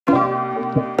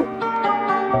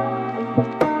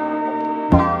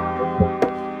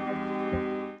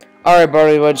Alright,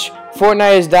 Barley Bunch,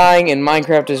 Fortnite is dying and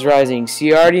Minecraft is rising, so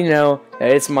you already know that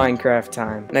it's Minecraft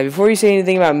time. Now, before you say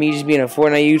anything about me just being a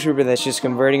Fortnite YouTuber that's just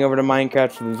converting over to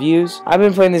Minecraft for the views, I've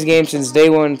been playing this game since day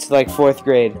 1 to like 4th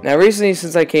grade. Now, recently,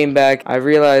 since I came back, I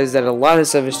realized that a lot of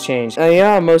stuff has changed. Now,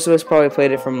 yeah, most of us probably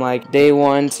played it from like day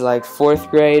 1 to like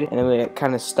 4th grade, and then we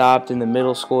kind of stopped in the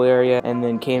middle school area and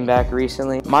then came back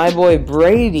recently. My boy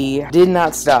Brady did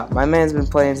not stop. My man's been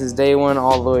playing since day 1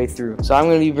 all the way through. So I'm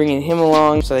going to be bringing him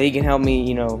along so that he can help me,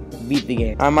 you know, beat the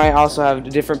game. I might also have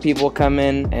different people come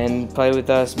in and play with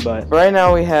us, but right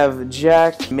now we have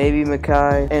Jack, maybe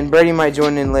Makai, and Brady might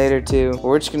join in later too.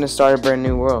 We're just gonna start a brand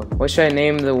new world. What should I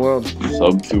name the world?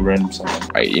 Sub to random someone.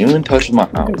 Alright, anyone touches my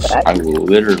house, I will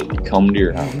literally come to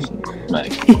your house and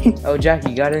smack you. Oh, Jack,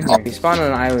 you got in here. You spawned on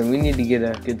an island. We need to get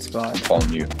a good spot.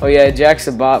 Following you. Oh yeah, Jack's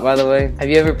a bot, by the way. Have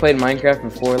you ever played Minecraft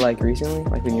before, like recently?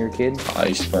 Like when you were a kid? I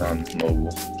used to play on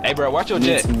mobile. Hey bro, watch your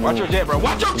jet. Watch your jet, bro.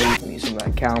 Watch your jet. Need some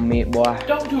like cow meat, boy.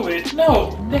 Don't do it.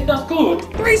 No, that's not good.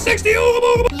 360. No,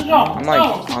 I'm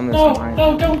like on this line.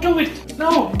 no, don't do it.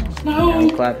 No, I'm no,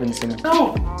 clapping some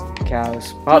no.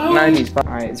 cows. Pop 90s.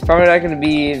 Alright, it's probably not going to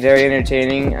be very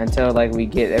entertaining until like we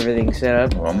get everything set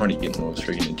up. Well, I'm already getting those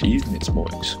freaking achievements,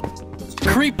 boys.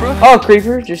 Creeper. Oh,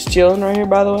 Creeper, just chilling right here,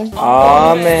 by the way.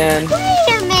 Oh man.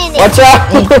 Wait a minute. Watch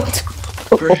out!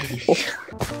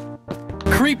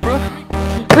 Creeper.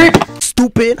 Creep!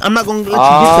 Stupid. I'm not gonna let you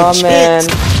Oh get the man.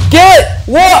 chance. Get!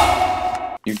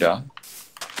 What? You die.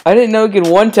 I didn't know it could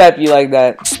one-tap you like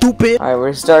that. Stupid. Alright,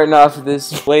 we're starting off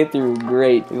this playthrough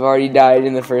great. We've already died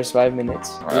in the first 5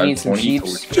 minutes. We need some sheep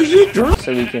so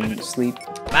we can sleep.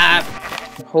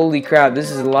 Holy crap, this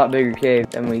is a lot bigger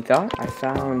cave than we thought. I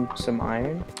found some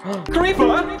iron. Creeper.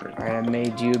 Alright, I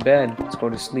made you a bed. Let's go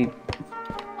to sleep.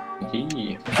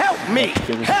 Yeah. Help me.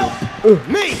 Help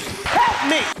me. Help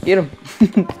me. Get him.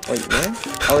 Wait, what?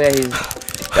 Oh yeah, he's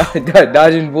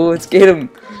dodging bullets. Get him.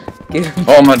 Get him.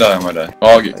 Oh, I might die, Oh,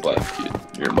 I'll get clapped, kid.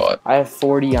 You're a bot. I have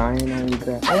 40 iron. Holy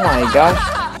crap. Oh my gosh.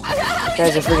 This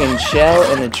guy's a freaking shell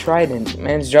and a trident.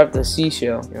 Man's dropped the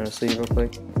seashell. You wanna sleep real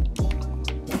quick?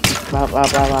 Blah, blah,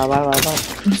 blah, blah, blah, blah, blah.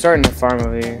 I'm starting to farm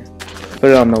over here. Put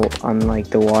it on like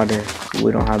the water.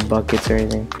 We don't have buckets or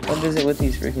anything. What is it with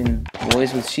these freaking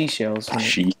boys with seashells?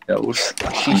 Seashells.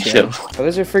 Seashells. Oh,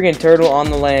 there's a freaking turtle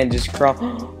on the land just crawl.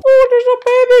 Oh, there's a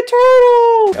baby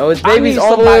turtle! Oh, it's babies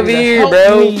all the way over here,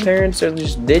 bro. Parents are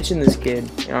just ditching this kid.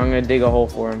 You know, I'm gonna dig a hole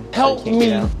for him. Help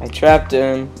me. I trapped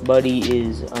him, but he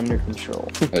is under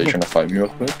control. Are you trying to fight me real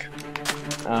quick?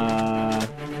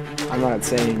 I'm not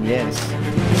saying yes.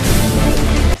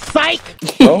 Psych.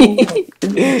 Oh.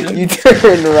 You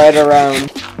turned right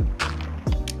around.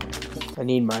 I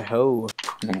need my hoe.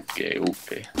 Okay.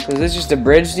 So is this just a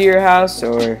bridge to your house,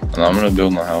 or? And I'm gonna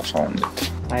build my house on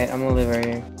it. I'm gonna live right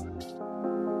here.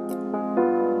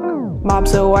 Mob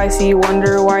so icy,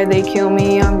 wonder why they kill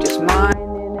me. I'm just mining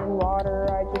in water,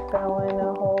 I just fell in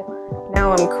a hole.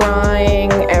 Now I'm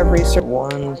crying every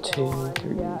 1, 2,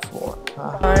 3, 4,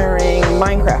 5. firing.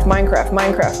 Minecraft,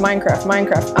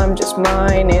 I'm just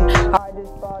mining. I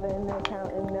just bought an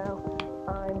account and now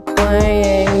I'm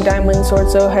playing. Diamond sword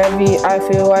so heavy, I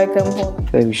feel like I'm holding.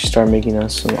 I think we should start making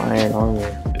us some iron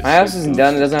armor. My house isn't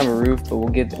done, it doesn't have a roof, but we'll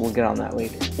get on that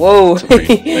later. Whoa!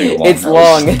 It's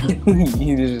long.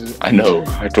 You just, I know,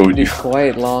 I told you.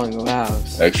 quite long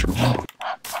house. Extra long.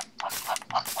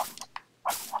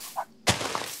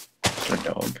 A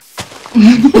dog.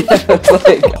 It's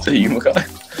like, Is that you, Makai?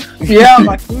 Yeah,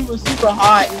 my food was super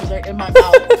hot. It was like in my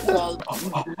mouth. So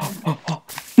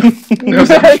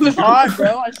it was hot,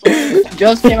 bro. I swear. It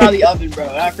just came out of the oven, bro.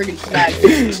 And I freaking snacked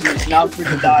it. Now I'm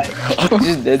freaking dying.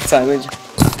 just dead silence.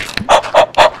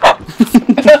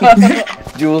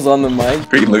 Jules on the mic.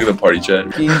 Freaking look at the party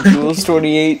chat. King Jules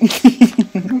 28.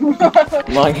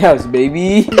 Longhouse,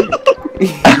 baby.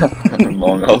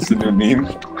 Long house in your meme.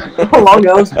 Long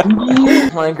house.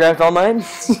 Minecraft all night.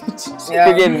 Yeah.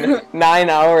 Freaking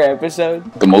 9-hour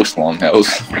episode. The most long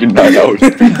house. Freaking 9 hours.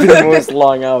 The most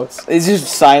long house. It's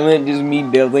just silent, just me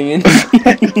building it.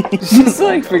 It's just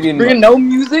like freaking. Freaking no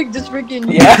music, just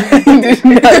freaking. Yeah, there's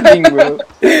nothing, bro.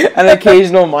 An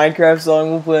occasional Minecraft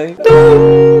song will play.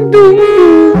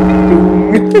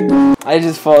 I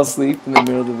just fall asleep in the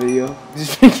middle of the video.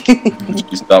 Just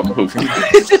freaking. You stop moving.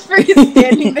 It's just freaking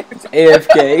standing there.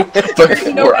 AFK.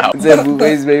 Like 4 hours. It's that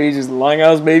bootlays, baby, just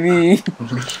longhouse, baby.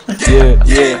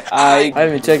 Yeah. I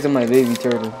haven't checked on my baby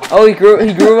turtle. Oh, he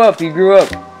grew up.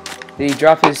 Did he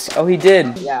drop his? Oh, he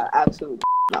did. Yeah, absolutely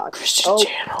not. Christian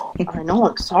channel. I know,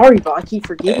 I'm sorry, but I keep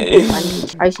forgetting.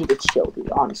 I just need to chill, dude,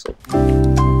 honestly.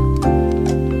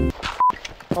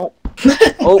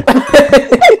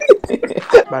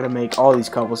 Oh. About to make all these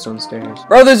cobblestone stairs.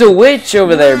 Bro, there's a witch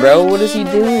over there, bro. What is he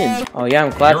doing? Oh, yeah,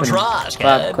 I'm clapping. Clap,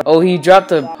 clap. Oh, he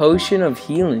dropped a potion of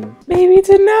healing. Maybe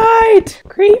tonight.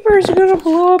 Creepers are gonna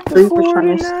blow up the floor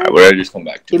tonight. Alright, what did I just come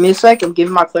back to? Give me a sec. I'm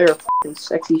giving my player a fucking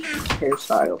sexy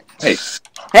hairstyle. Hey.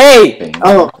 Hey!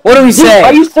 Oh. What do we say?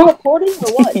 Are you still recording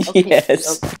or what? Okay.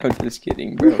 Yes. I'm just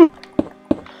kidding, bro.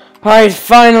 Alright,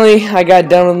 finally, I got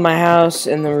done with my house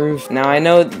and the roof. Now, I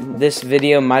know this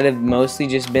video might have mostly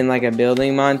just been like a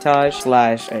building montage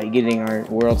slash getting our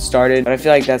world started, but I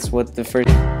feel like that's what the first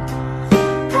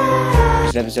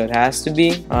episode has to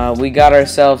be. We got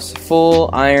ourselves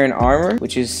full iron armor,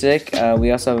 which is sick.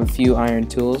 We also have a few iron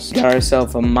tools. Got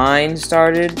ourselves a mine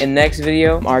started. In next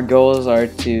video, our goals are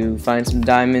to find some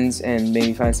diamonds and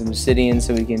maybe find some obsidian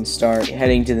so we can start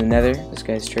heading to the nether. This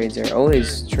guy's trades are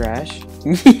always trash.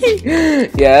 Yeah,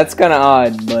 that's kind of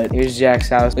odd, but here's Jack's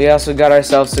house. We also got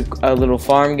ourselves a little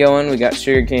farm going. We got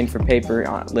sugarcane for paper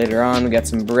later on. We got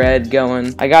some bread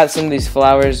going. I got some of these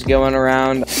flowers going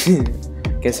around.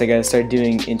 Guess I gotta start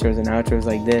doing intros and outros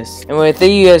like this. Anyway,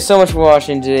 thank you guys so much for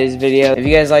watching today's video. If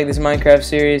you guys like this Minecraft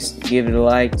series, give it a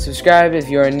like. Subscribe if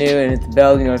you are new and hit the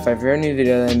bell to be notified for every new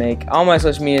video that I make. All my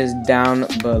social media is down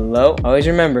below. Always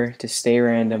remember to stay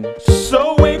random.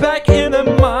 So way back in the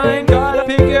mind.